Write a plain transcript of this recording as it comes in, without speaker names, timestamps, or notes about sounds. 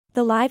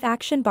The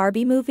live-action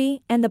Barbie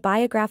movie and the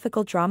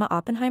biographical drama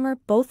Oppenheimer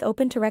both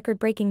opened to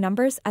record-breaking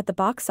numbers at the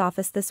box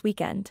office this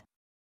weekend.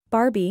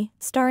 Barbie,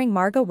 starring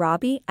Margot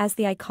Robbie as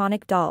the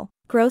iconic doll,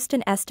 grossed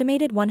an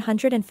estimated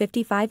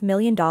 $155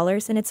 million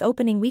in its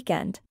opening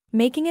weekend,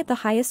 making it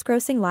the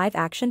highest-grossing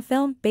live-action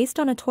film based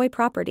on a toy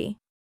property.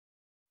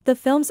 The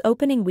film's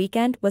opening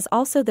weekend was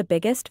also the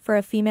biggest for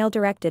a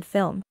female-directed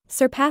film,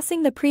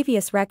 surpassing the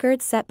previous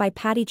record set by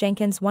Patty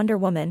Jenkins' Wonder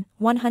Woman,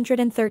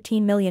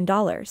 $113 million.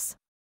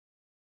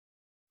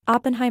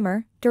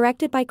 Oppenheimer,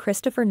 directed by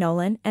Christopher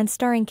Nolan and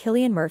starring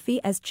Cillian Murphy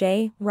as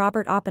J.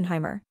 Robert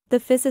Oppenheimer, the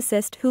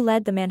physicist who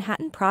led the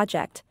Manhattan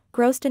Project,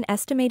 grossed an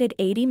estimated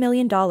 $80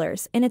 million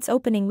in its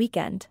opening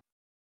weekend.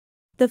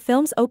 The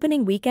film's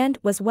opening weekend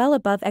was well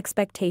above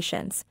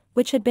expectations,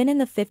 which had been in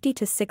the $50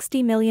 to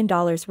 $60 million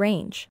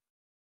range.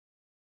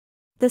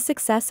 The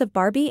success of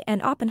Barbie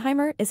and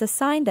Oppenheimer is a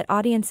sign that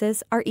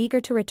audiences are eager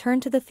to return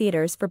to the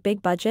theaters for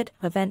big-budget,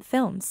 event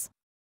films.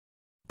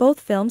 Both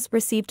films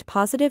received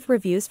positive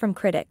reviews from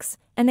critics,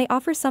 and they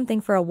offer something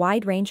for a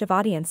wide range of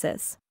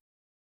audiences.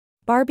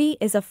 Barbie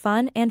is a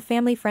fun and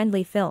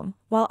family-friendly film,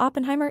 while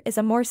Oppenheimer is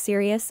a more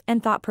serious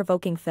and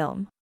thought-provoking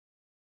film.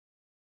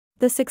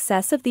 The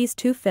success of these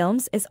two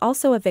films is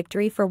also a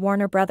victory for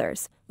Warner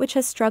Bros., which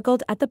has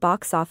struggled at the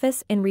box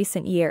office in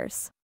recent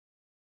years.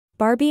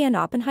 Barbie and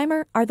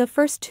Oppenheimer are the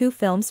first two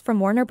films from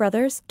Warner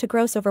Bros. To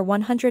gross over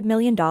 $100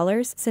 million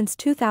since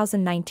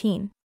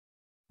 2019.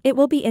 It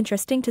will be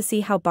interesting to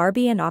see how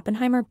Barbie and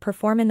Oppenheimer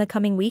perform in the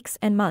coming weeks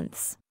and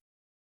months.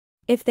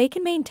 If they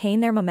can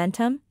maintain their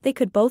momentum, they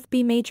could both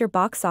be major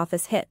box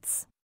office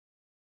hits.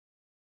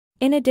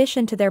 In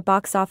addition to their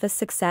box office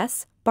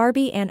success,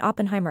 Barbie and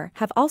Oppenheimer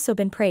have also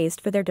been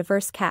praised for their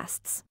diverse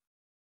casts.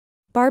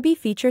 Barbie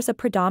features a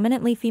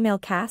predominantly female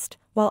cast,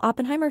 while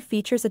Oppenheimer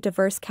features a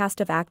diverse cast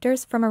of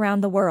actors from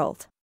around the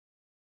world.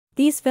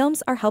 These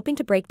films are helping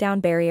to break down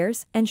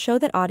barriers and show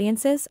that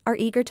audiences are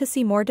eager to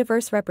see more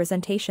diverse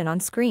representation on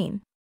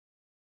screen.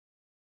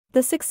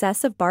 The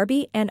success of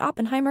Barbie and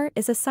Oppenheimer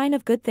is a sign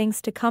of good things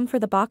to come for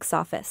the box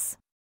office.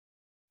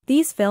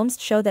 These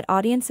films show that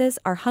audiences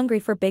are hungry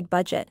for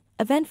big-budget,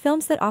 event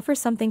films that offer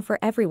something for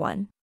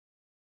everyone.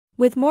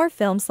 With more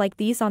films like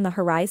these on the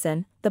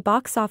horizon, the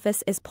box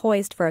office is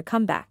poised for a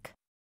comeback.